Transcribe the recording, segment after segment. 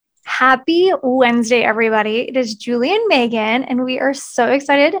Happy Wednesday, everybody. It is Julie and Megan, and we are so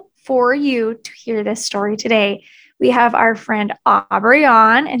excited for you to hear this story today. We have our friend Aubree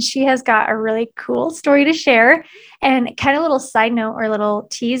on, and she has got a really cool story to share. And kind of a little side note or a little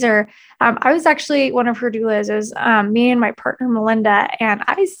teaser. I was actually one of her doulas. It was me and my partner, Melinda, and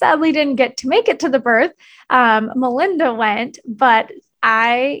I sadly didn't get to make it to the birth. Melinda went, but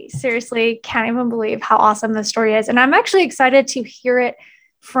I seriously can't even believe how awesome this story is. And I'm actually excited to hear it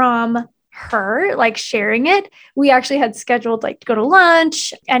from her, like sharing it. We actually had scheduled like to go to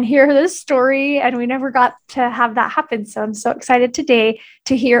lunch and hear this story, and we never got to have that happen. So I'm so excited today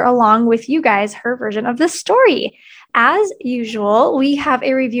to hear along with you guys her version of the story. As usual, we have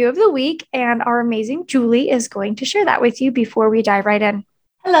a review of the week, and our amazing Julie is going to share that with you before we dive right in.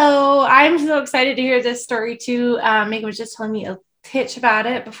 Hello, I'm so excited to hear this story too. Megan was just telling me a pitch about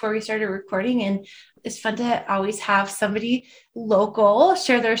it before we started recording, and it's fun to always have somebody local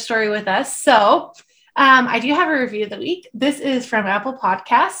share their story with us. So I do have a review of the week. This is from Apple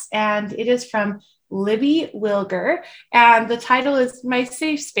Podcasts, and it is from Libby Wilger, and the title is My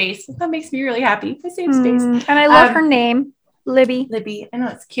Safe Space. That makes me really happy. My safe space. And I love her name, Libby. I know,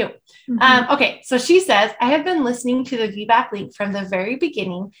 it's cute. Okay, so she says, I have been listening to the VBAC link from the very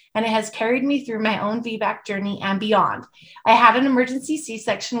beginning, and it has carried me through my own VBAC journey and beyond. I had an emergency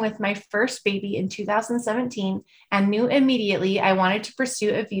C-section with my first baby in 2017 and knew immediately I wanted to pursue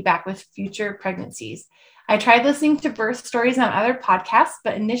a VBAC with future pregnancies. I tried listening to birth stories on other podcasts,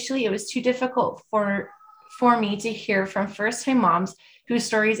 but initially it was too difficult for me to hear from first-time moms whose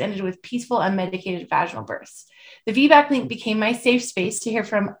stories ended with peaceful, unmedicated vaginal births. The VBAC link became my safe space to hear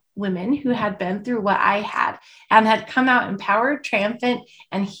from women who had been through what I had and had come out empowered, triumphant,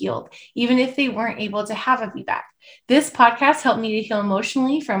 and healed, even if they weren't able to have a VBAC. This podcast helped me to heal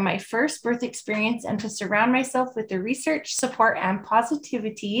emotionally from my first birth experience and to surround myself with the research, support, and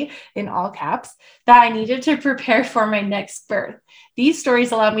positivity, in all caps, that I needed to prepare for my next birth. These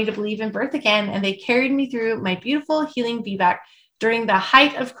stories allowed me to believe in birth again, and they carried me through my beautiful healing VBAC during the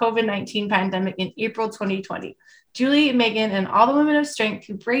height of COVID-19 pandemic in April 2020. Julie, Megan, and all the women of strength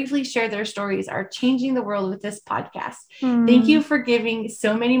who bravely share their stories are changing the world with this podcast. Thank you for giving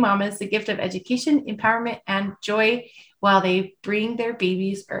so many mamas the gift of education, empowerment, and joy while they bring their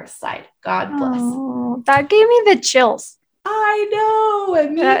babies earthside. God bless. Oh, that gave me the chills. I know.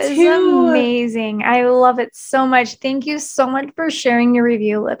 And me that too. Is amazing. I love it so much. Thank you so much for sharing your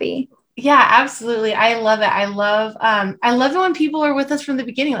review, Libby. Yeah, absolutely. I love it. I love it when people are with us from the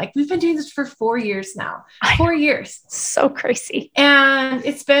beginning. Like, we've been doing this for 4 years now. 4 years. So crazy. And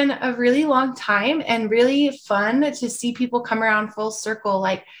it's been a really long time and really fun to see people come around full circle.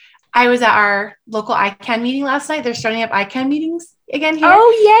 Like, I was at our local ICANN meeting last night. They're starting up ICANN meetings again here.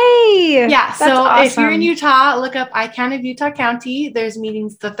 Oh, yay. Yeah. That's so awesome. If you're in Utah, look up ICANN of Utah County. There's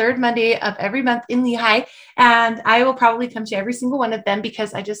meetings the third Monday of every month in Lehigh. And I will probably come to every single one of them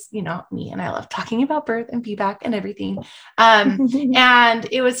because I just, me, and I love talking about birth and VBAC and everything. And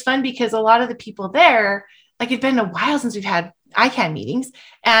it was fun because a lot of the people there, like, it'd been a while since we've had ICANN meetings,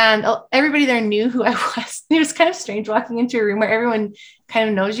 and everybody there knew who I was. It was kind of strange walking into a room where everyone kind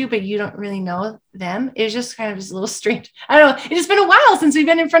of knows you, but you don't really know them. It was just kind of just a little strange. I don't know. It's just been a while since we've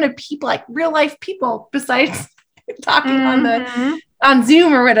been in front of people, like real life people, besides talking on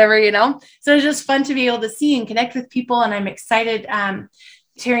Zoom or whatever, So it's just fun to be able to see and connect with people. And I'm excited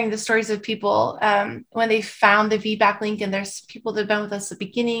hearing the stories of people when they found the VBAC link, and there's people that have been with us at the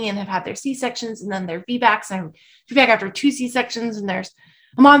beginning and have had their C-sections and then their VBACs and VBAC after 2 C-sections. And there's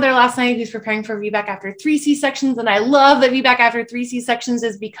a mom there last night who's preparing for VBAC after 3 C-sections. And I love that VBAC after 3 C-sections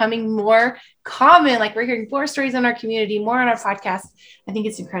is becoming more common. Like, we're hearing more stories in our community, more on our podcast. I think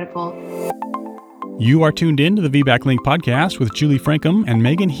it's incredible. You are tuned in to the VBAC Link podcast with Julie Frankham and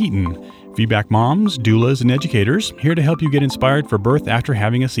Megan Heaton, VBAC moms, doulas, and educators, here to help you get inspired for birth after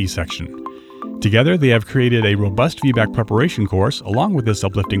having a C-section. Together, they have created a robust VBAC preparation course along with this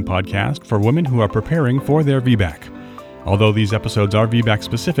uplifting podcast for women who are preparing for their VBAC. Although these episodes are VBAC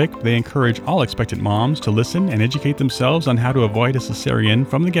specific, they encourage all expectant moms to listen and educate themselves on how to avoid a cesarean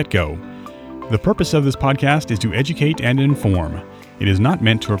from the get-go. The purpose of this podcast is to educate and inform. It is not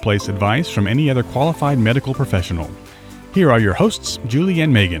meant to replace advice from any other qualified medical professional. Here are your hosts, Julie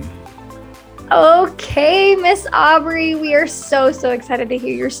and Megan. Okay, Miss Aubree, we are so excited to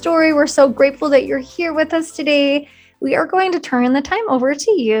hear your story. We're so grateful that you're here with us today. We are going to turn the time over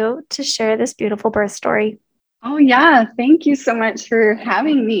to you to share this beautiful birth story. Oh, yeah. Thank you so much for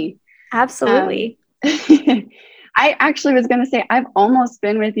having me. Absolutely. I actually was going to say, I've almost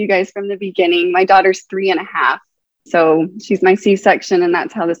been with you guys from the beginning. My daughter's 3.5. So she's my C-section, and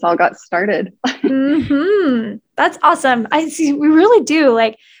that's how this all got started. That's awesome. I see. We really do.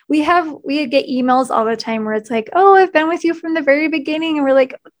 Like we get emails all the time where it's like, oh, I've been with you from the very beginning. And we're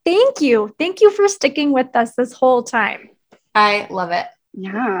like, thank you. Thank you for sticking with us this whole time. I love it.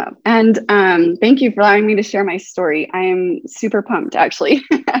 Yeah. And thank you for allowing me to share my story. I am super pumped, actually.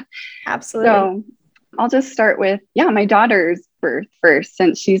 Absolutely. So I'll just start with, my daughter's birth first,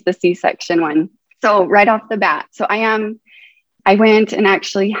 since she's the C-section one. So right off the bat, I went and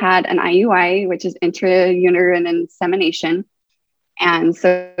actually had an IUI, which is intrauterine insemination. And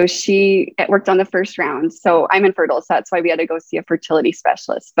so it worked on the first round. So I'm infertile. So that's why we had to go see a fertility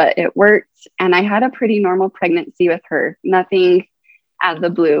specialist, but it worked. And I had a pretty normal pregnancy with her, nothing out of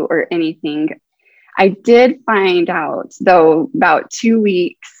the blue or anything. I did find out, though, about 2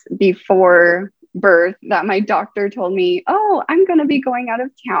 weeks before birth that my doctor told me, oh, I'm going to be going out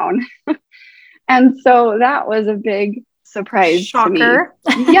of town. And so that was a big surprise. Shocker.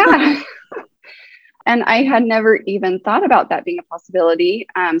 To me. Yeah. And I had never even thought about that being a possibility.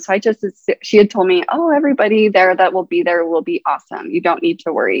 So she had told me, oh, everybody there that will be there will be awesome. You don't need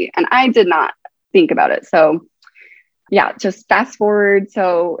to worry. And I did not think about it. So just fast forward.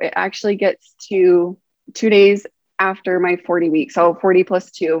 So it actually gets to 2 days after my 40 weeks. So 40 plus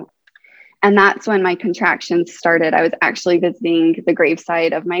 2. And that's when my contractions started. I was actually visiting the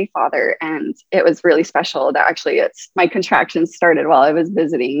graveside of my father. And it was really special that actually my contractions started while I was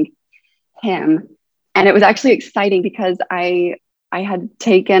visiting him. And it was actually exciting because I had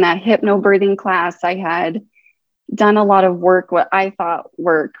taken a hypnobirthing class. I had done a lot of work. What I thought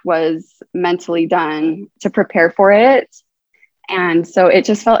work was mentally done to prepare for it. And so it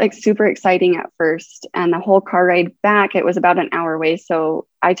just felt like super exciting at first. And the whole car ride back, it was about an hour away. So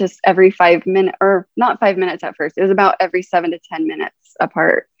I just every 5 minutes, or not 5 minutes at first, it was about every 7 to 10 minutes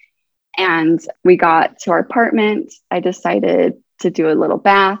apart. And we got to our apartment. I decided to do a little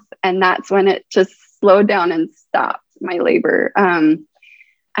bath. And that's when it just slowed down and stopped my labor. And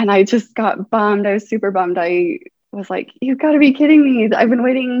I just got bummed. I was super bummed. I was like, you've got to be kidding me. I've been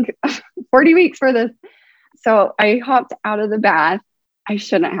waiting 40 weeks for this. So I hopped out of the bath. I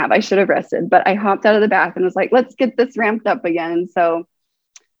should have rested, but I hopped out of the bath and was like, let's get this ramped up again. So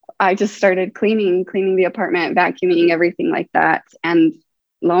I just started cleaning the apartment, vacuuming, everything like that. And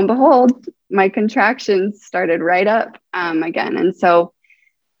lo and behold, my contractions started right up again. And so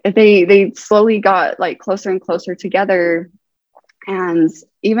they slowly got like closer and closer together. And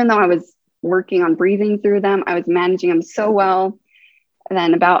even though I was working on breathing through them, I was managing them so well. And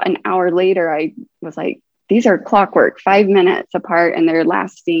then about an hour later, I was like, these are clockwork, 5 minutes apart, and they're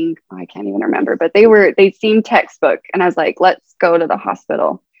lasting, I can't even remember, but they seemed textbook. And I was like, let's go to the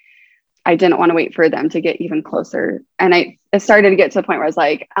hospital. I didn't want to wait for them to get even closer. And it started to get to the point where I was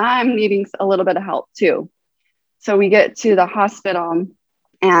like, I'm needing a little bit of help too. So we get to the hospital,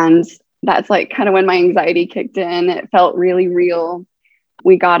 and that's like kind of when my anxiety kicked in. It felt really real.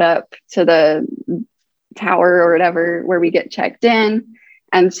 We got up to the tower or whatever where we get checked in.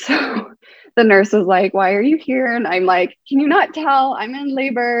 And so the nurse was like, why are you here? And I'm like, can you not tell? I'm in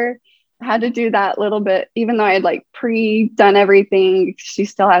labor. I had to do that little bit, even though I had like pre-done everything. She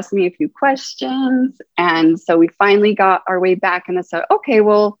still asked me a few questions. And so we finally got our way back, and I said, okay,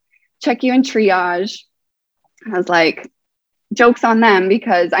 we'll check you in triage. I was like, joke's on them,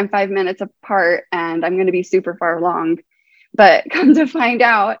 because I'm 5 minutes apart and I'm going to be super far along. But come to find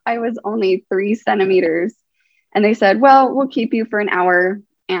out, I was only 3 centimeters. And they said, well, we'll keep you for an hour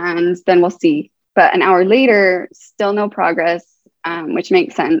and then we'll see. But an hour later, still no progress, which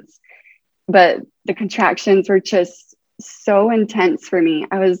makes sense. But the contractions were just so intense for me.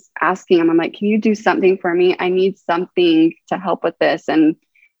 I was asking him, I'm like, can you do something for me? I need something to help with this. And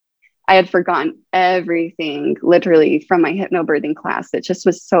I had forgotten everything literally from my hypnobirthing class. It just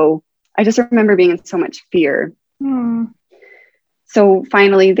was I just remember being in so much fear. So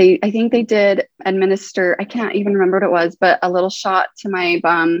finally, I think they did administer, I can't even remember what it was, but a little shot to my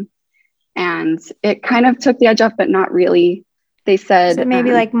bum. And it kind of took the edge off, but not really. They said, so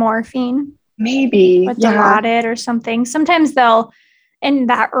maybe like morphine, maybe with Dilaudid or something. Sometimes they'll, in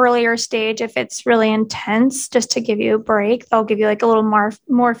that earlier stage, if it's really intense, just to give you a break, they'll give you like a little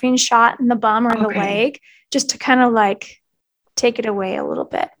morphine shot in the bum or the leg, just to kind of like take it away a little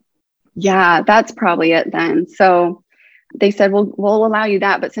bit. Yeah, that's probably it then. So they said, we'll allow you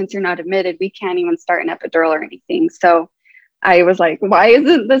that, but since you're not admitted, we can't even start an epidural or anything. So I was like, why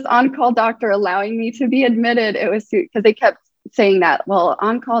isn't this on-call doctor allowing me to be admitted? It was because they kept saying that, well,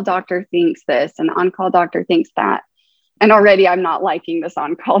 on-call doctor thinks this and on-call doctor thinks that. And already I'm not liking this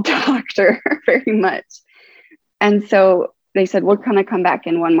on-call doctor very much. And so they said, we're going to come back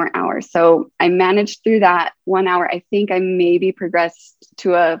in 1 more hour. So I managed through that 1 hour. I think I maybe progressed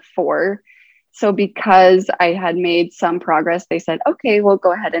to a 4. So because I had made some progress, they said, okay, we'll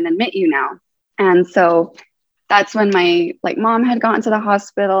go ahead and admit you now. And so that's when my mom had gotten to the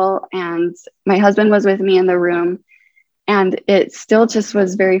hospital and my husband was with me in the room. And it still just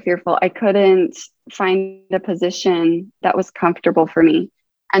was very fearful. I couldn't find a position that was comfortable for me.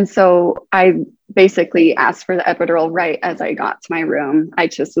 And so I basically asked for the epidural right as I got to my room. I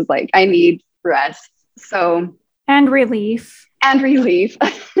just was like, I need rest. So, and relief.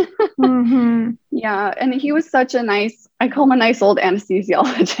 Mm-hmm. Yeah. And he was such a nice, I call him a nice old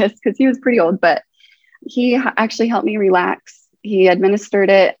anesthesiologist because he was pretty old, but he actually helped me relax. He administered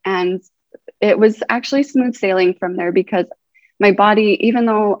it, and it was actually smooth sailing from there because my body, even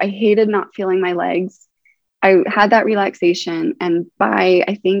though I hated not feeling my legs, I had that relaxation. And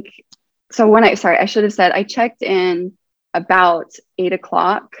I should have said I checked in about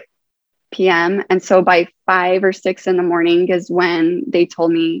 8:00 p.m. And so by 5 or 6 in the morning is when they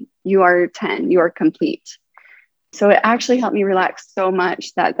told me, you are 10, you are complete. So it actually helped me relax so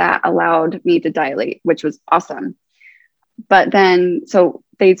much that allowed me to dilate, which was awesome. But then, so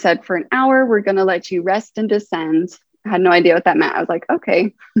they said for an hour, we're going to let you rest and descend. I had no idea what that meant. I was like,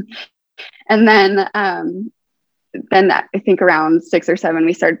 okay. And then I think around 6 or 7,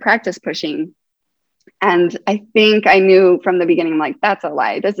 we started practice pushing. And I think I knew from the beginning, I'm like, that's a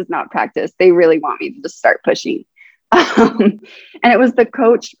lie. This is not practice. They really want me to just start pushing. And it was the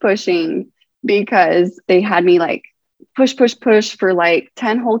coach pushing because they had me like push for like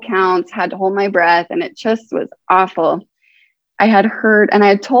 10 whole counts, had to hold my breath. And it just was awful. I had heard, and I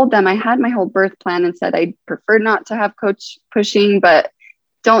had told them I had my whole birth plan and said I preferred not to have coach pushing, but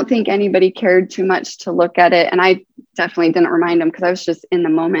don't think anybody cared too much to look at it. And I definitely didn't remind them because I was just in the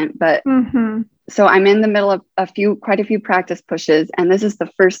moment. But so I'm in the middle of quite a few practice pushes. And this is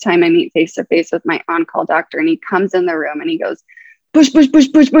the first time I meet face to face with my on-call doctor. And he comes in the room and he goes, push.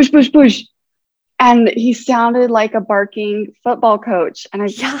 And he sounded like a barking football coach. And I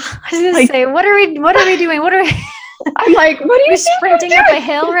was going to say, what are we doing? I'm like, what are you sprinting up a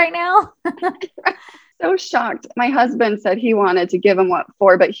hill right now? So shocked. My husband said he wanted to give him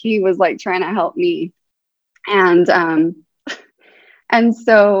 4, but he was like trying to help me. And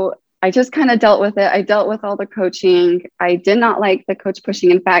so I just kind of dealt with it. I dealt with all the coaching. I did not like the coach pushing.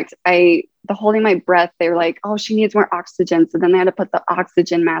 In fact, the holding my breath, they were like, oh, she needs more oxygen. So then they had to put the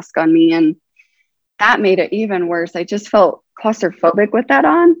oxygen mask on me. And that made it even worse. I just felt claustrophobic with that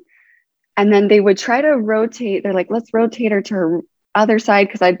on. And then they would try to rotate. They're like, let's rotate her to her other side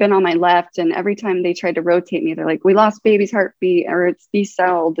because I'd been on my left. And every time they tried to rotate me, they're like, we lost baby's heartbeat or it's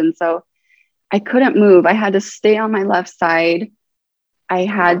decelled. And so I couldn't move. I had to stay on my left side. I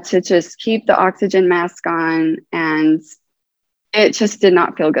had to just keep the oxygen mask on, and it just did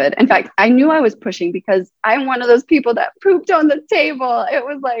not feel good. In fact, I knew I was pushing because I'm one of those people that pooped on the table. It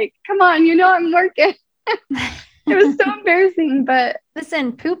was like, come on, I'm working. It was so embarrassing, but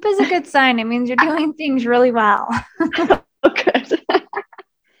listen, poop is a good sign. It means you're doing things really well. Good.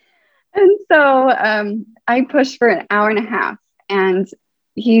 And so I pushed for an hour and a half, and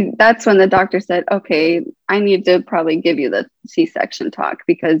that's when the doctor said, okay, I need to probably give you the C-section talk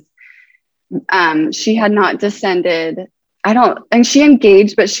because she had not descended. And she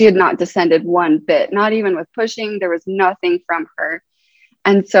engaged, but she had not descended one bit, not even with pushing. There was nothing from her.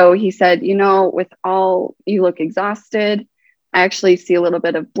 And so he said, with all, you look exhausted. I actually see a little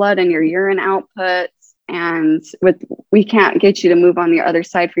bit of blood in your urine output. And we can't get you to move on the other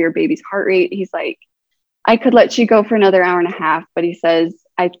side for your baby's heart rate. He's like, I could let you go for another hour and a half, but he says,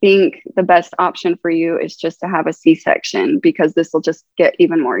 I think the best option for you is just to have a C-section because this will just get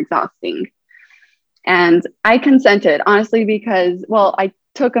even more exhausting. And I consented, honestly, because, I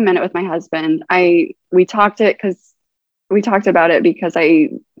took a minute with my husband. We talked about it because I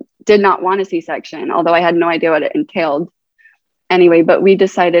did not want a C-section, although I had no idea what it entailed. Anyway, but we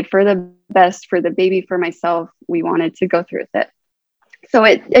decided for the best for the baby, for myself, we wanted to go through with it. So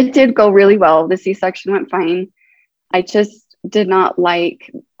it did go really well. The C-section went fine. I just did not right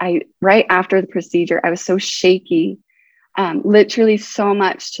after the procedure, I was so shaky, literally so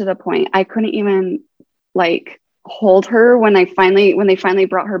much to the point I couldn't even hold her when they finally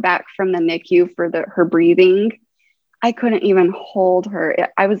brought her back from the NICU for her breathing. I couldn't even hold her.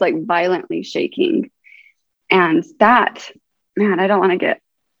 I was violently shaking. And that, man, I don't want to get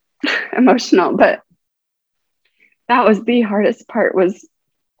emotional, but that was the hardest part, was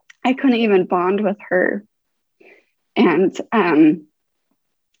I couldn't even bond with her. And,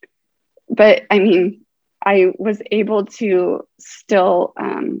 but I mean, I was able to still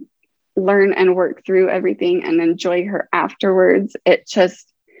learn and work through everything and enjoy her afterwards. It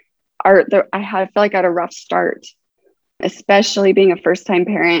just, I feel like I had a rough start, especially being a first-time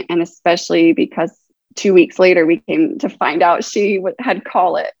parent, and especially because 2 weeks later we came to find out she had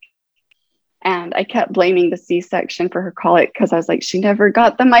colic. And I kept blaming the C-section for her colic because I was like, she never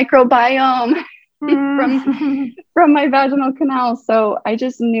got the microbiome from my vaginal canal. So I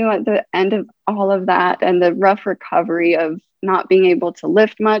just knew at the end of all of that and the rough recovery of not being able to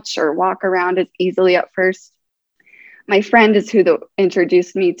lift much or walk around as easily at first, my friend is who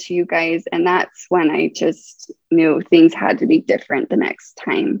introduced me to you guys. And that's when I just knew things had to be different the next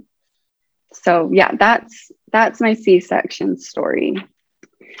time. So yeah, that's my C-section story.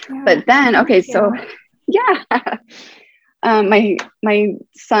 Yeah, but then, okay, so yeah, my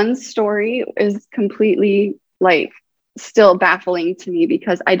son's story is completely like still baffling to me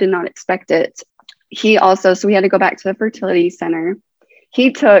because I did not expect it. So we had to go back to the fertility center.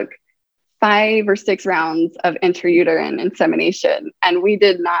 He took 5 or 6 rounds of intrauterine insemination, and we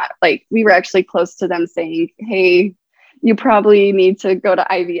did not, like, we were actually close to them saying, hey, you probably need to go to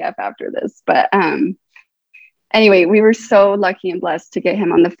IVF after this. But anyway, we were so lucky and blessed to get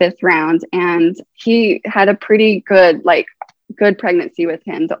him on the 5th round, and he had a pretty good pregnancy with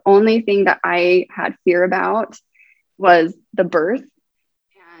him. The only thing that I had fear about was the birth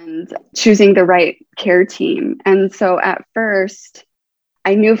and choosing the right care team. And so at first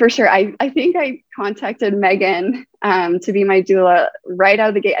I knew for sure, I think I contacted Megan to be my doula right out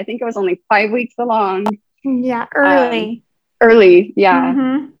of the gate. I think it was only 5 weeks along. Yeah. Early. Yeah.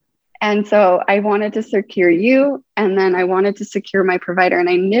 Mm-hmm. And so I wanted to secure you, and then I wanted to secure my provider. And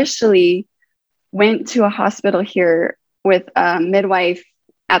I initially went to a hospital here with a midwife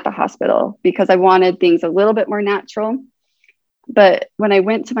at the hospital because I wanted things a little bit more natural. But when I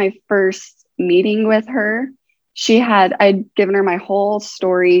went to my first meeting with her, I'd given her my whole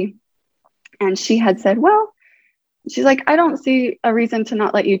story, and she had said, well, she's like, I don't see a reason to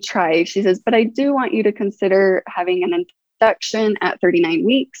not let you try. She says, but I do want you to consider having an induction at 39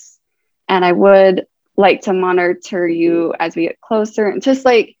 weeks. And I would like to monitor you as we get closer. And just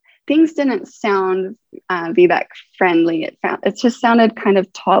like things didn't sound VBAC friendly. It just sounded kind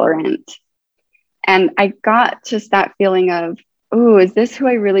of tolerant. And I got just that feeling of, oh, is this who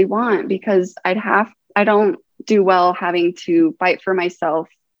I really want? Because I don't do well having to fight for myself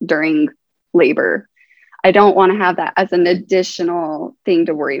during labor. I don't want to have that as an additional thing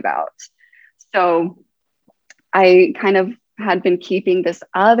to worry about. So I kind of had been keeping this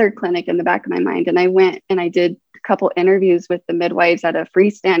other clinic in the back of my mind. And I went and I did a couple interviews with the midwives at a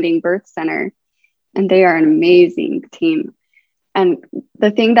freestanding birth center, and they are an amazing team. And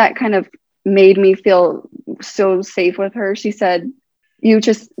the thing that kind of made me feel so safe with her, she said,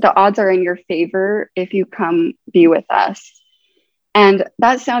 the odds are in your favor if you come be with us. And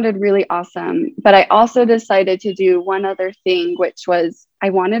that sounded really awesome. But I also decided to do one other thing, which was I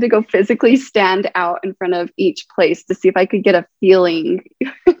wanted to go physically stand out in front of each place to see if I could get a feeling,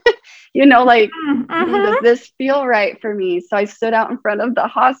 does this feel right for me? So I stood out in front of the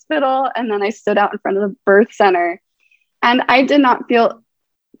hospital, and then I stood out in front of the birth center, and I did not feel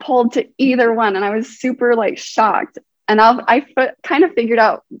pulled to either one. And I was super shocked. And I kind of figured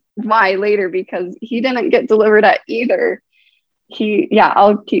out why later, because he didn't get delivered at either.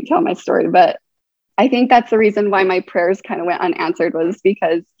 I'll keep telling my story, but I think that's the reason why my prayers kind of went unanswered, was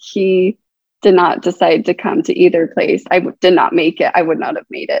because he did not decide to come to either place. I did not make it. I would not have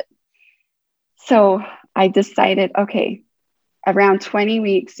made it. So I decided, okay, around 20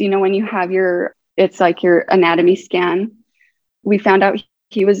 weeks, when you have it's like your anatomy scan, we found out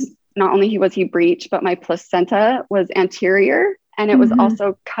not only was he breech, but my placenta was anterior, and it was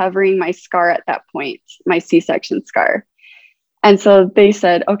also covering my scar at that point, my C-section scar. And so they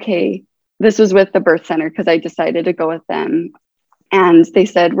said, okay, this was with the birth center because I decided to go with them. And they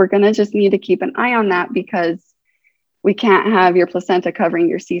said, we're going to just need to keep an eye on that because we can't have your placenta covering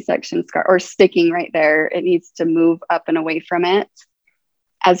your C-section scar or sticking right there. It needs to move up and away from it,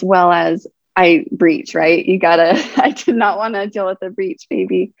 as well as I breech, right? I did not want to deal with a breech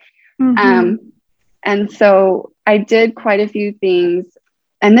baby. And so I did quite a few things.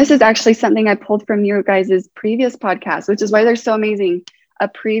 And this is actually something I pulled from your guys' previous podcast, which is why they're so amazing. A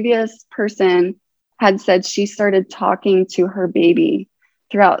previous person had said she started talking to her baby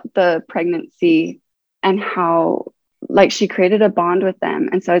throughout the pregnancy, and how she created a bond with them.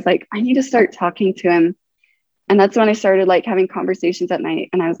 And so I was like, I need to start talking to him. And that's when I started having conversations at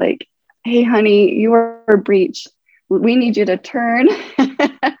night. And I was like, hey, honey, you are breech. We need you to turn.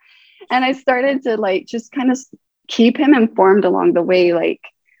 And I started to just kind of keep him informed along the way,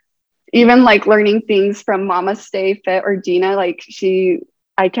 even learning things from Mama Stay Fit or Gina. She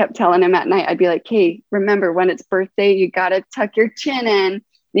I kept telling him at night, I'd be like, hey, remember when it's birthday, you got to tuck your chin in.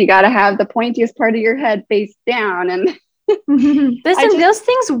 You got to have the pointiest part of your head face down. And Listen, those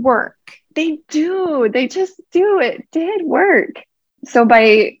things work. They do. They just do. It did work. So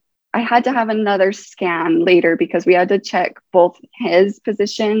I had to have another scan later because we had to check both his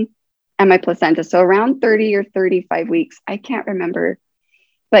position and my placenta. So around 30 or 35 weeks, I can't remember,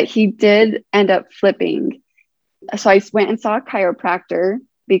 but he did end up flipping. So I went and saw a chiropractor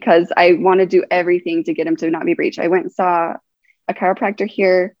because I want to do everything to get him to not be breech. I went and saw a chiropractor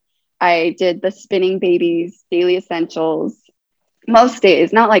here. I did the spinning babies, daily essentials, most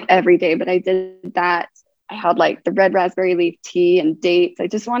days, not like every day, but I did that. I had like the red raspberry leaf tea and dates. I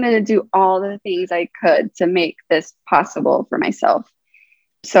just wanted to do all the things I could to make this possible for myself.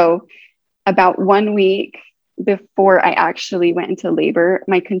 So about 1 week before I actually went into labor,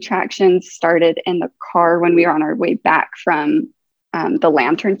 my contractions started in the car when we were on our way back from the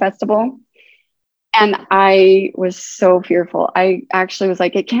Lantern Festival. And I was so fearful. I actually was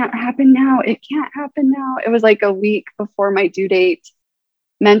like, it can't happen now. It can't happen now. It was like a week before my due date.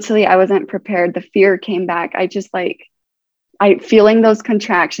 Mentally, I wasn't prepared. The fear came back. Feeling those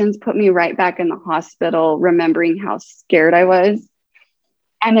contractions put me right back in the hospital, remembering how scared I was.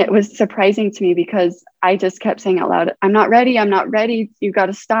 And it was surprising to me because I just kept saying out loud, I'm not ready. I'm not ready. You got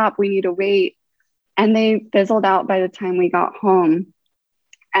to stop. We need to wait. And they fizzled out by the time we got home.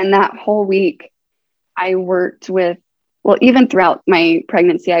 And that whole week, I worked with, even throughout my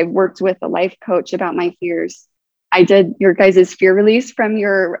pregnancy, I worked with a life coach about my fears. I did your guys' fear release from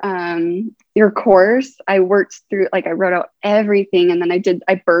your course. I worked through, I wrote out everything, and then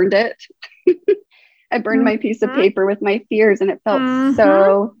I burned it. I burned my piece of paper with my fears, and it felt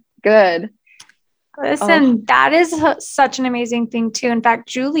so good. Listen, that is such an amazing thing too. In fact,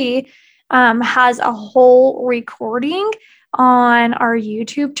 Julie has a whole recording on our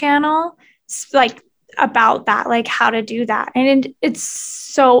YouTube channel, about that, how to do that. And it's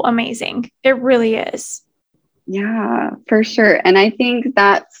so amazing. It really is. Yeah, for sure. And I think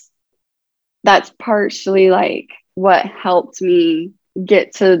that's partially what helped me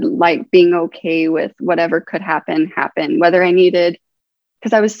get to being okay with whatever could happen, whether I needed,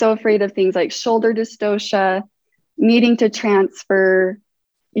 because I was so afraid of things like shoulder dystocia, needing to transfer,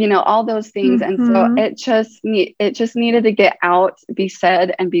 all those things. And so it just needed to get out, be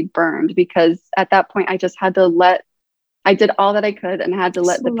said, and be burned, because at that point I just had to I did all that I could and had to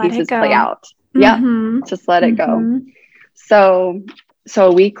let the pieces play out. Yeah. Just let it go. So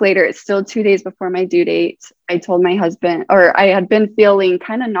a week later, it's still 2 days before my due date. I told my husband, or I had been feeling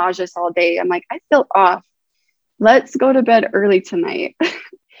kind of nauseous all day. I'm like, I feel off. Let's go to bed early tonight.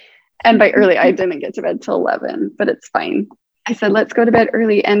 And by early, I didn't get to bed till 11, but it's fine. I said, let's go to bed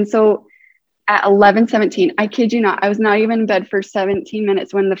early. And so at 11:17, I kid you not, I was not even in bed for 17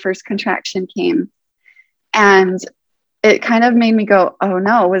 minutes when the first contraction came. And it kind of made me go, oh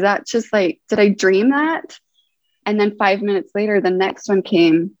no, was that just did I dream that? And then 5 minutes later, the next one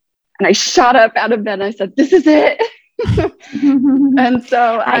came, and I shot up out of bed and I said, this is it. And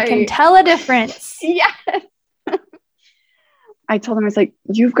so I can tell a difference. Yes. I told him, I was like,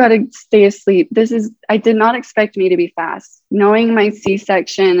 you've got to stay asleep. I did not expect me to be fast. Knowing my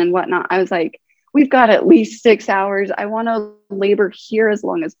C-section and whatnot, I was like, we've got at least 6 hours. I want to labor here as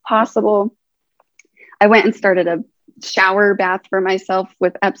long as possible. I went and started a shower bath for myself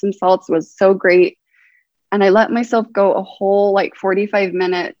with Epsom salts. It was so great. And I let myself go a whole 45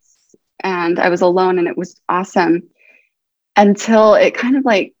 minutes, and I was alone, and it was awesome until it kind of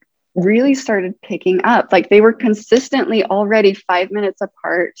really started picking up. They were consistently already 5 minutes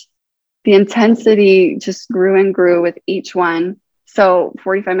apart. The intensity just grew and grew with each one. So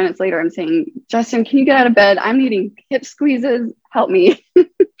 45 minutes later, I'm saying, Justin, can you get out of bed? I'm needing hip squeezes. Help me.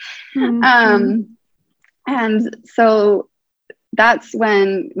 And so that's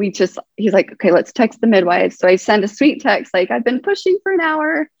when he's like, okay, let's text the midwife. So I send a sweet text, I've been pushing for an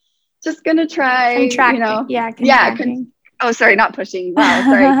hour, just going to try, contracting. Oh, sorry, not pushing. Wow,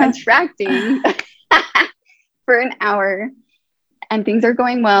 sorry, contracting for an hour, and things are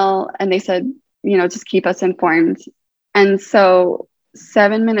going well. And they said, just keep us informed. And so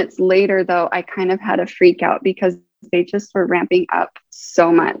 7 minutes later, though, I kind of had a freak out because they just were ramping up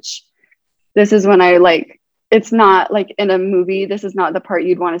so much. This is when it's not in a movie. This is not the part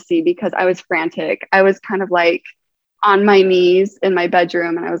you'd want to see, because I was frantic. I was kind of on my knees in my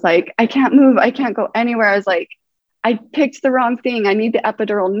bedroom, and I was like, I can't move. I can't go anywhere. I was like, I picked the wrong thing. I need the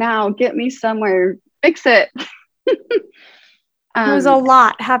epidural now. Get me somewhere. Fix it. It was a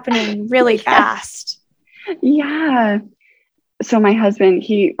lot happening really fast. Yeah. So my husband,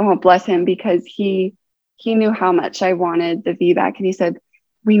 bless him, because he knew how much I wanted the VBAC. And he said,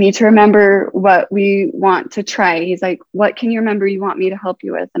 we need to remember what we want to try. He's like, what can you remember you want me to help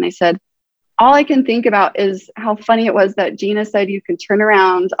you with? And I said, all I can think about is how funny it was that Gina said you can turn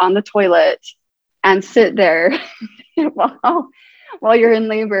around on the toilet and sit there while you're in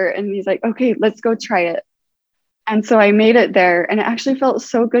labor. And he's like, okay, let's go try it. And so I made it there, and it actually felt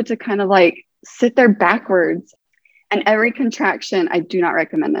so good to kind of like sit there backwards. And every contraction, I do not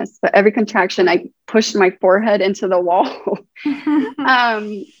recommend this, but every contraction, I pushed my forehead into the wall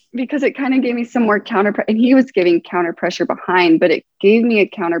because it kind of gave me some more counter pressure. And he was giving counter pressure behind, but it gave me a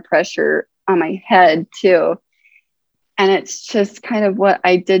counter pressure on my head too. And it's just kind of what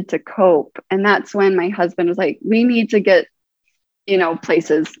I did to cope. And that's when my husband was like, we need to get,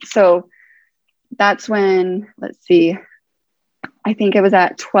 places. So that's when, let's see, I think it was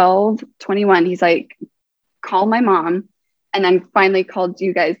at 12:21. He's like, call my mom, and then finally called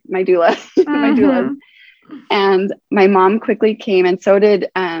you guys, my doula, my doula. And my mom quickly came, and so did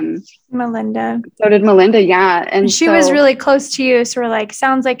Melinda. Yeah. And she was really close to you. So we're like,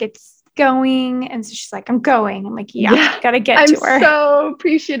 sounds like it's going. And so she's like, I'm going. I'm like, yeah. Gotta get to her. I'm so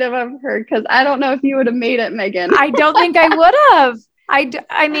appreciative of her, because I don't know if you would have made it, Megan. I don't think I would have.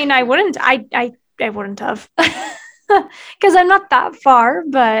 I mean, I wouldn't. I wouldn't have, because I'm not that far,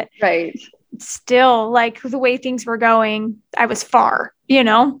 but right. Still, like the way things were going, I was far,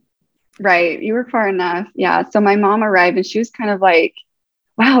 Right. You were far enough. Yeah. So my mom arrived, and she was kind of like,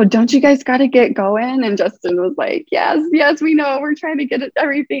 wow, don't you guys got to get going? And Justin was like, yes, we know. We're trying to get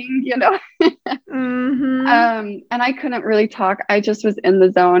everything, Mm-hmm. And I couldn't really talk. I just was in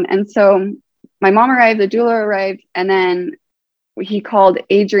the zone. And so my mom arrived, the doula arrived, and then he called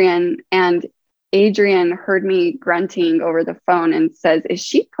Adrian, and Adrian heard me grunting over the phone and says, is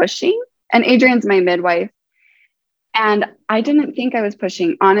she pushing? And Adrian's my midwife. And I didn't think I was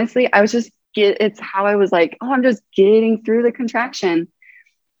pushing. Honestly, I was just, it's how I was like, oh, I'm just getting through the contraction.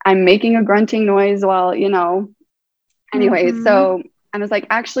 I'm making a grunting noise while, anyway. Mm-hmm. So I was like,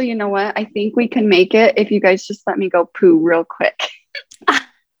 actually, you know what? I think we can make it if you guys just let me go poo real quick.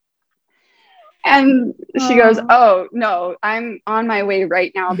 And she goes, oh, no, I'm on my way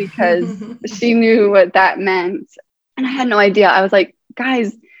right now, because she knew what that meant. And I had no idea. I was like,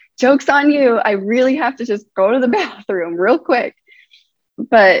 guys, joke's on you. I really have to just go to the bathroom real quick.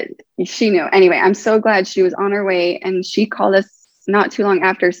 But she knew. Anyway, I'm so glad she was on her way. And she called us not too long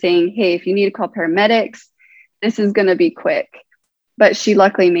after saying, hey, if you need to call paramedics, this is going to be quick. But she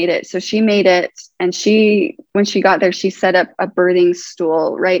luckily made it. So she made it. And when she got there, she set up a birthing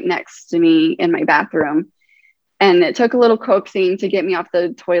stool right next to me in my bathroom. And it took a little coaxing to get me off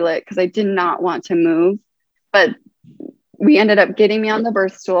the toilet, because I did not want to move. But we ended up getting me on the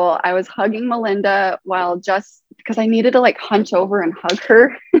birth stool. I was hugging Melinda because I needed to like hunch over and hug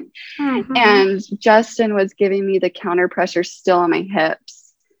her. Mm-hmm. And Justin was giving me the counter pressure still on my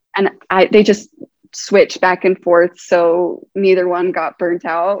hips. And they just switched back and forth, so neither one got burnt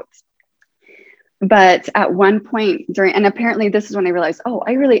out. But at one point and apparently this is when I realized, oh,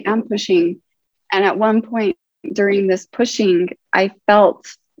 I really am pushing. And at one point during this pushing, I felt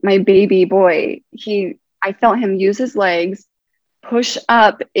my baby boy, I felt him use his legs, push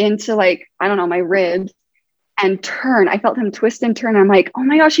up into like, I don't know, my ribs, and turn. I felt him twist and turn. I'm like, oh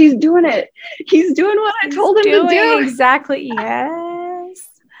my gosh, he's doing it. He's doing what I told him to do. Exactly. Yes.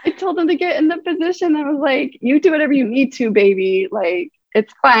 I told him to get in the position. I was like, you do whatever you need to, baby. Like,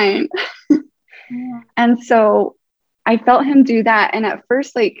 it's fine. Yeah. And so I felt him do that. And at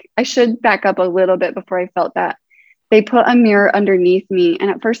first, like, I should back up a little bit before I felt that. They put a mirror underneath me.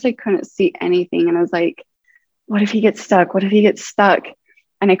 And at first I couldn't see anything. And I was like, what if he gets stuck? What if he gets stuck?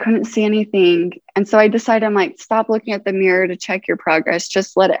 And I couldn't see anything. And so I decided, I'm like, stop looking at the mirror to check your progress.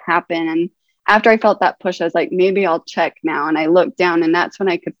 Just let it happen. And after I felt that push, I was like, maybe I'll check now. And I looked down, and that's when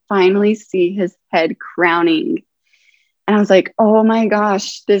I could finally see his head crowning. And I was like, oh my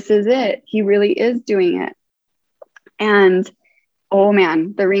gosh, this is it. He really is doing it. And oh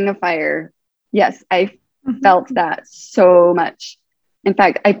man, the ring of fire. Yes, I felt that so much. In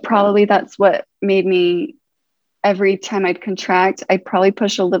fact, that's what made me, every time I'd contract, I'd probably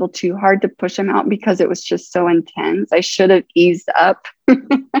push a little too hard to push him out, because it was just so intense. I should have eased up.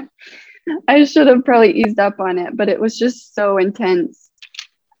 I should have probably eased up on it, but it was just so intense.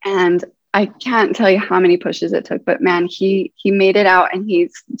 And I can't tell you how many pushes it took, but man, he made it out, and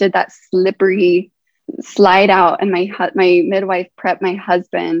he did that slippery slide out. And my midwife prepped my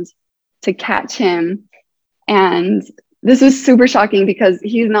husband to catch him. And this was super shocking, because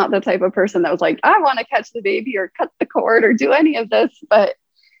he's not the type of person that was like, I want to catch the baby or cut the cord or do any of this. But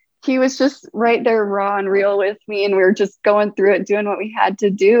he was just right there raw and real with me. And we were just going through it, doing what we had to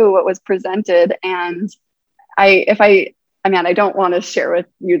do, what was presented. And if I mean, I don't want to share with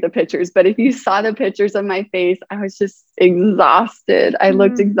you the pictures, but if you saw the pictures of my face, I was just exhausted. I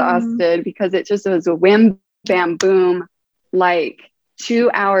looked exhausted because it just was a whim, bam, boom, like 2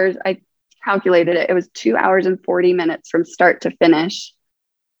 hours. I calculated it. It was 2 hours and 40 minutes from start to finish.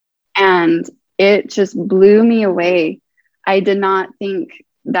 And it just blew me away. I did not think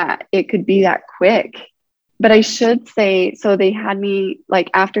that it could be that quick. But I should say, so they had me, like,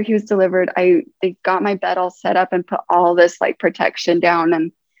 after he was delivered, they got my bed all set up and put all this like protection down.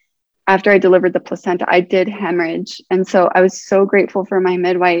 And after I delivered the placenta, I did hemorrhage. And so I was so grateful for my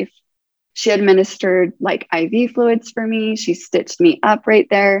midwife. She administered like IV fluids for me. She stitched me up right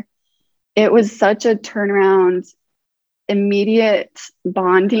there. It was such a turnaround, immediate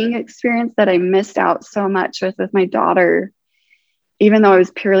bonding experience that I missed out so much with my daughter. Even though I was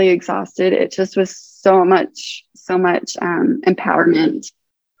purely exhausted, it just was so much empowerment.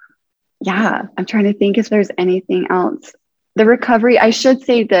 Yeah, I'm trying to think if there's anything else. The recovery, I should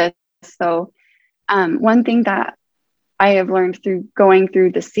say this though. One thing that I have learned through going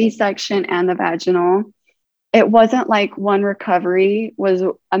through the C-section and the vaginal, it wasn't like one recovery was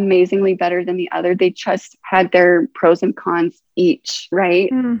amazingly better than the other. They just had their pros and cons each,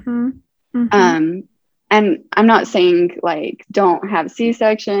 right? And I'm not saying like don't have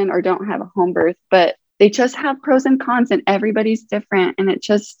C-section or don't have a home birth, but they just have pros and cons and everybody's different. And it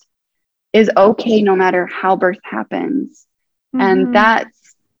just is okay no matter how birth happens. And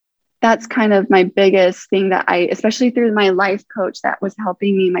that's kind of my biggest thing that I, especially through my life coach that was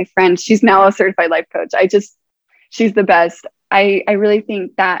helping me, my friend, she's now a certified life coach. She's the best. I really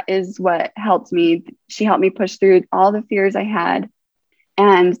think that is what helped me. She helped me push through all the fears I had.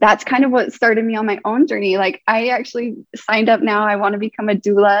 And that's kind of what started me on my own journey. Like I actually signed up now. I want to become a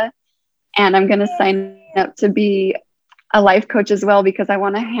doula and I'm going to sign up to be a life coach as well, because I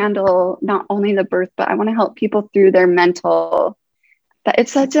want to handle not only the birth, but I want to help people through their mental, that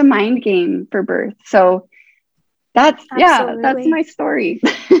it's such a mind game for birth. So that's my story.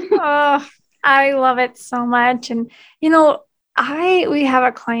 Oh, I love it so much. And, we have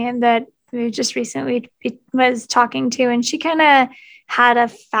a client that we just recently was talking to, and she kind of had a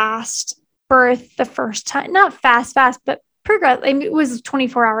fast birth the first time, not fast, but progress. I mean, it was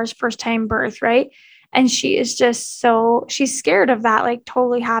 24 hours first time birth. Right. And she is just she's scared of that, like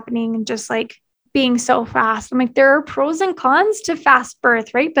totally happening and just like being so fast. I'm like, there are pros and cons to fast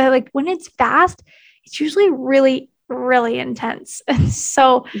birth. Right. But like when it's fast, it's usually really, really intense. And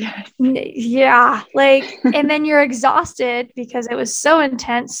so, yeah, like, and then you're exhausted because it was so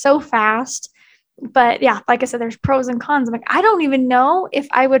intense, so fast. But yeah, like I said, there's pros and cons. I'm like, I don't even know if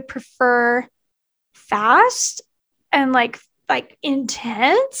I would prefer fast and like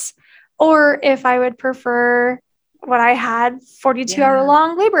intense, or if I would prefer what I had 42-hour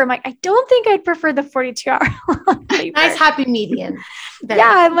long labor. I'm like, I don't think I'd prefer the 42-hour long labor. Nice happy median.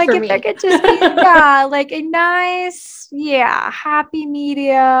 I'm like, if I could just be, like a nice, happy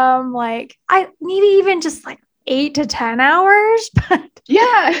medium. Like I maybe even just like 8 to 10 hours, but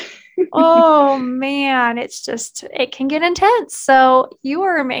oh man, it can get intense. So you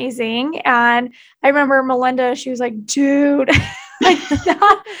are amazing. And I remember Melinda, she was like, dude, like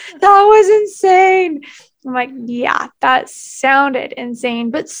that was insane. I'm like, yeah, that sounded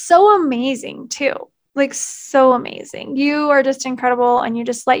insane, but so amazing too. Like so amazing. You are just incredible. And you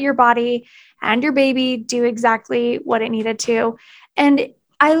just let your body and your baby do exactly what it needed to. And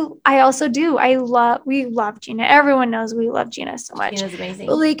I also do. We love Gina. Everyone knows we love Gina so much. Gina's amazing.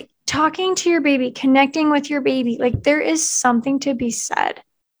 But like talking to your baby, connecting with your baby, like there is something to be said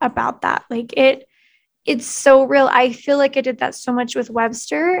about that. Like it's so real. I feel like I did that so much with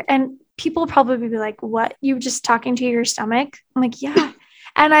Webster, and people probably be like, what? You just talking to your stomach? I'm like, yeah.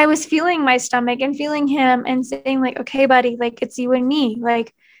 And I was feeling my stomach and feeling him and saying like, okay, buddy, like it's you and me.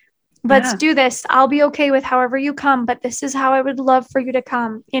 Like, let's do this. I'll be okay with however you come, but this is how I would love for you to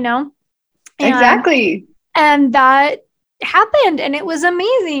come, Exactly. And that happened and it was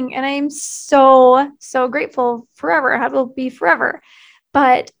amazing. And I'm so, so grateful forever. I will be forever.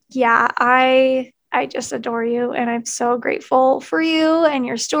 But yeah, I just adore you and I'm so grateful for you and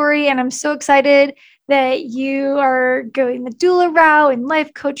your story. And I'm so excited that you are going the doula route and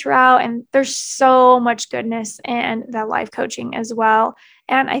life coach route. And there's so much goodness in the life coaching as well.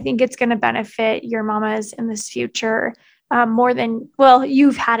 And I think it's going to benefit your mamas in this future more than, well,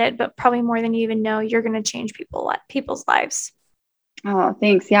 you've had it, but probably more than you even know. You're going to change people's lives. Oh,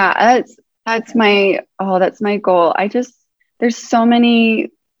 thanks. Yeah, that's my goal. There's so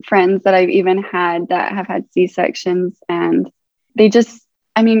many friends that I've even had that have had C-sections, and they just,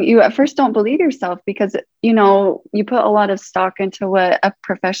 you at first don't believe yourself because, you put a lot of stock into what a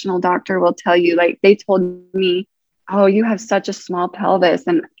professional doctor will tell you. Like they told me oh, you have such a small pelvis.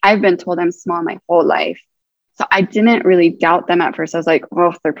 And I've been told I'm small my whole life. So I didn't really doubt them at first. I was like,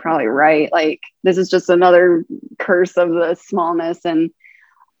 oh, they're probably right. Like, this is just another curse of the smallness.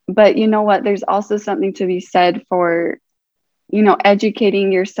 But you know what? There's also something to be said for,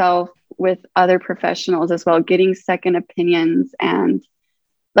 educating yourself with other professionals as well, getting second opinions. And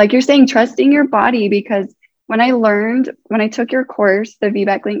like you're saying, trusting your body, because when I took your course, the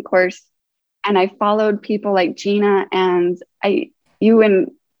VBAC Link course, and I followed people like Gina, and you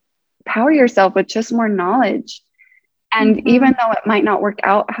empower yourself with just more knowledge. And even though it might not work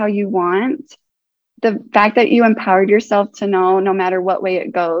out how you want, the fact that you empowered yourself to know no matter what way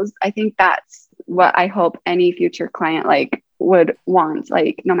it goes, I think that's what I hope any future client like would want.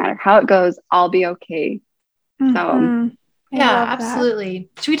 Like, no matter how it goes, I'll be okay. So yeah, absolutely.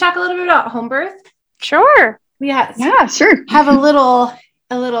 Should we talk a little bit about home birth? Sure. Yeah, sure. Have a little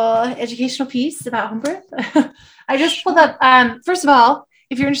educational piece about home birth. I just pulled up, first of all,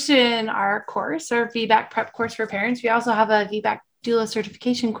 if you're interested in our course, our VBAC prep course for parents, we also have a VBAC doula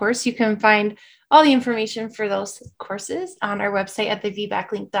certification course. You can find all the information for those courses on our website at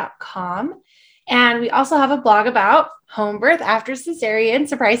thevbaclink.com. And we also have a blog about home birth after cesarean.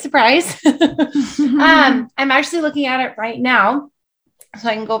 Surprise, surprise. I'm actually looking at it right now, so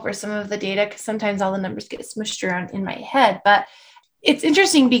I can go over some of the data, because sometimes all the numbers get smushed around in my head. But it's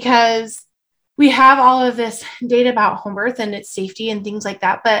interesting because we have all of this data about home birth and its safety and things like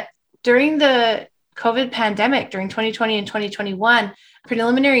that. But during the COVID pandemic, during 2020 and 2021,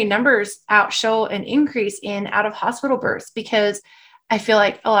 preliminary numbers show an increase in out-of-hospital births, because I feel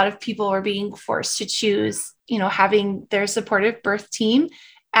like a lot of people were being forced to choose, having their supportive birth team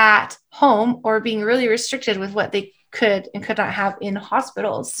at home, or being really restricted with what they could and could not have in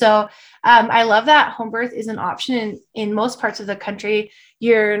hospitals. So I love that home birth is an option in most parts of the country.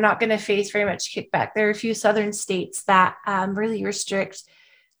 You're not going to face very much kickback. There are a few southern states that really restrict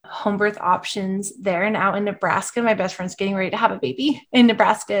home birth options there. And out in Nebraska, my best friend's getting ready to have a baby in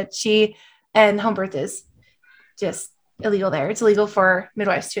Nebraska. And home birth is just illegal there. It's illegal for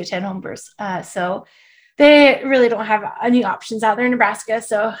midwives to attend home births. So they really don't have any options out there in Nebraska.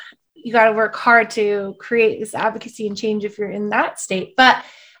 So you got to work hard to create this advocacy and change if you're in that state. But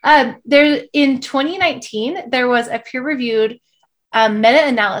there, in 2019, there was a peer-reviewed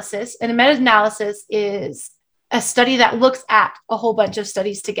meta-analysis, and a meta-analysis is a study that looks at a whole bunch of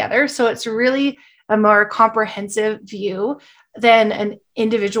studies together. So it's really a more comprehensive view than an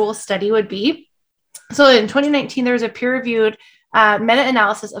individual study would be. So in 2019, there was a peer-reviewed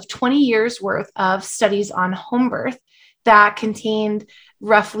meta-analysis of 20 years worth of studies on home birth that contained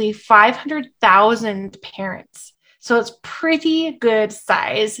roughly 500,000 parents. So it's pretty good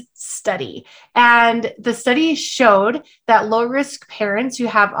size study. And the study showed that low-risk parents who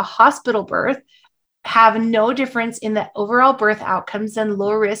have a hospital birth have no difference in the overall birth outcomes than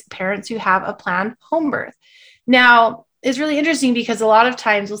low-risk parents who have a planned home birth. Now, it's really interesting because a lot of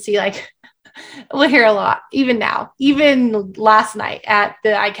times we'll see, like, we'll hear a lot, even now, even last night at the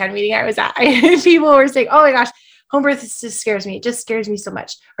ICANN meeting I was at, people were saying, oh my gosh, home birth just scares me. It just scares me so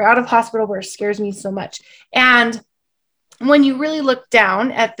much. Or out of hospital birth scares me so much. And when you really look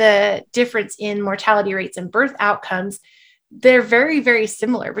down at the difference in mortality rates and birth outcomes, they're very, very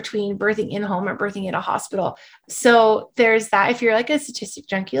similar between birthing in home or birthing in a hospital. So there's that. If you're like a statistic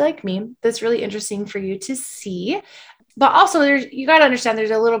junkie like me, that's really interesting for you to see. But also you got to understand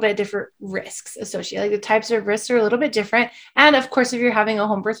there's a little bit different risks associated. Like the types of risks are a little bit different. And of course, if you're having a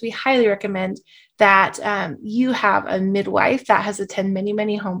home birth, we highly recommend that you have a midwife that has attended many,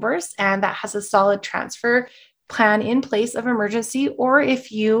 many home births and that has a solid transfer plan in place of emergency. Or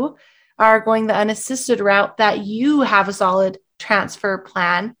if you are going the unassisted route, that you have a solid transfer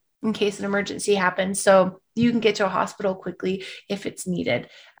plan in case an emergency happens. So you can get to a hospital quickly if it's needed.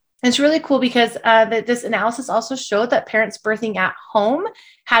 It's really cool because this analysis also showed that parents birthing at home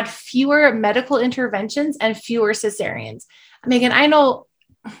had fewer medical interventions and fewer cesareans. Megan, I know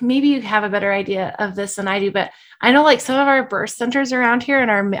maybe you have a better idea of this than I do, but I know like some of our birth centers around here and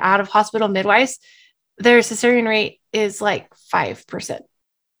our out of hospital midwives, their cesarean rate is like 5%,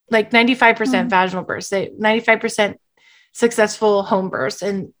 like 95% vaginal births, 95% successful home births.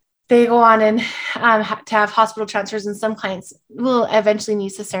 And they go on and to have hospital transfers, and some clients will eventually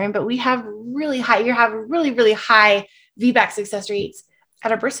need cesarean, but we have really high VBAC success rates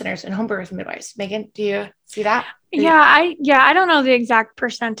at our birth centers and home birth midwives. Megan, do you see that? I don't know the exact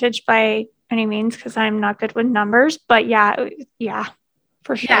percentage by any means because I'm not good with numbers, but yeah,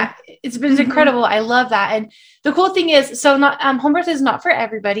 for sure. Yeah, it's been incredible. I love that. And the cool thing is, so not home birth is not for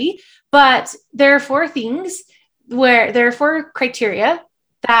everybody, but there are 4 criteria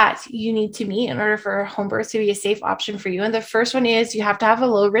that you need to meet in order for home birth to be a safe option for you. And the first one is you have to have a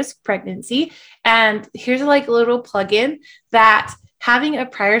low risk pregnancy. And here's like a little plug-in that having a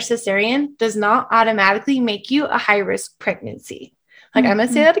prior cesarean does not automatically make you a high risk pregnancy. Like I'm going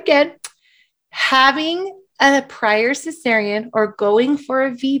to say that again. Having a prior cesarean or going for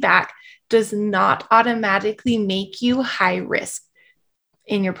a VBAC does not automatically make you high risk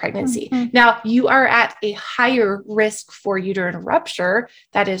in your pregnancy. Now, you are at a higher risk for uterine rupture.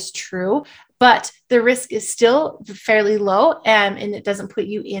 That is true, but the risk is still fairly low, and it doesn't put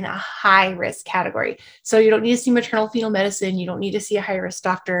you in a high risk category. So you don't need to see maternal fetal medicine. You don't need to see a high risk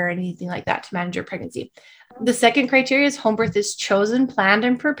doctor or anything like that to manage your pregnancy. The second criteria is home birth is chosen, planned,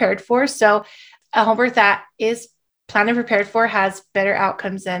 and prepared for. So a home birth that is planned and prepared for has better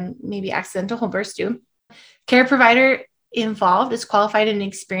outcomes than maybe accidental home births do. Care provider involved is qualified and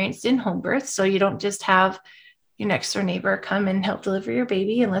experienced in home birth. So you don't just have your next door neighbor come and help deliver your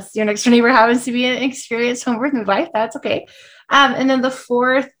baby, unless your next door neighbor happens to be an experienced home birth midwife. That's okay. And then the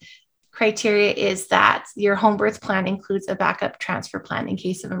fourth criteria is that your home birth plan includes a backup transfer plan in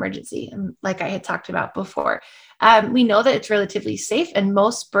case of emergency. And like I had talked about before, we know that it's relatively safe and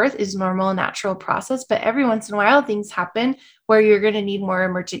most birth is normal and natural process, but every once in a while things happen where you're going to need more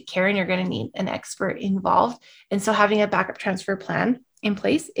emergent care and you're going to need an expert involved. And so having a backup transfer plan in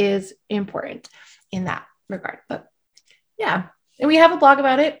place is important in that regard. But yeah. And we have a blog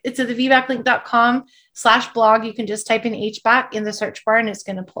about it. It's at thevbaclink.com/blog. You can just type in HBAC in the search bar and it's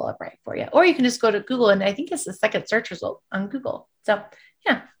going to pull up right for you. Or you can just go to Google and I think it's the second search result on Google. So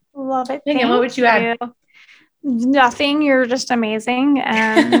yeah. Love it. Megan, what would you add? Nothing. You're just amazing.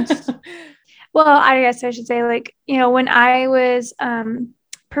 And well, I guess I should say, like, when I was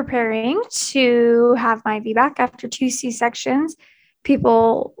preparing to have my VBAC after 2 C-sections,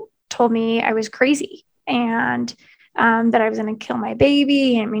 people told me I was crazy and that I was going to kill my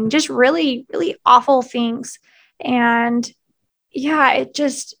baby. I mean, just really, really awful things. And yeah, it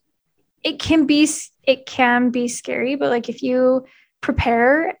can be scary, but like, if you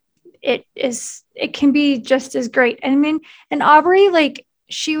prepare, it can be just as great. I mean, and Aubree, like,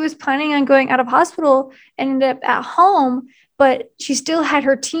 she was planning on going out of hospital and ended up at home, but she still had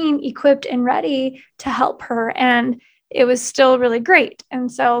her team equipped and ready to help her. And it was still really great.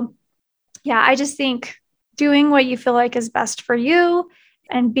 And so, yeah, I just think doing what you feel like is best for you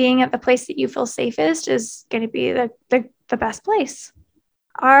and being at the place that you feel safest is going to be the best place.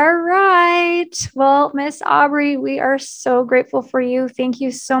 All right. Well, Miss Aubree, we are so grateful for you. Thank you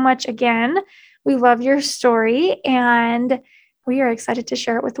so much again. We love your story and we are excited to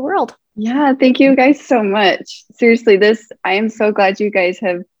share it with the world. Yeah, thank you guys so much. Seriously, I am so glad you guys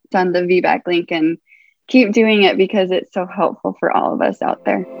have done the VBAC link and keep doing it because it's so helpful for all of us out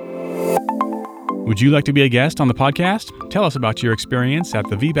there. Would you like to be a guest on the podcast? Tell us about your experience at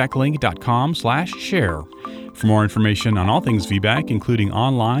thevbaclink.com/share. For more information on all things VBAC, including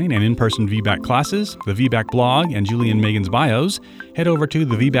online and in-person VBAC classes, the VBAC blog, and Julie and Megan's bios, head over to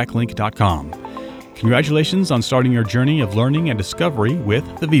thevbaclink.com. Congratulations on starting your journey of learning and discovery with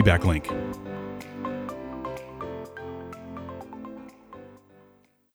the VBAC Link.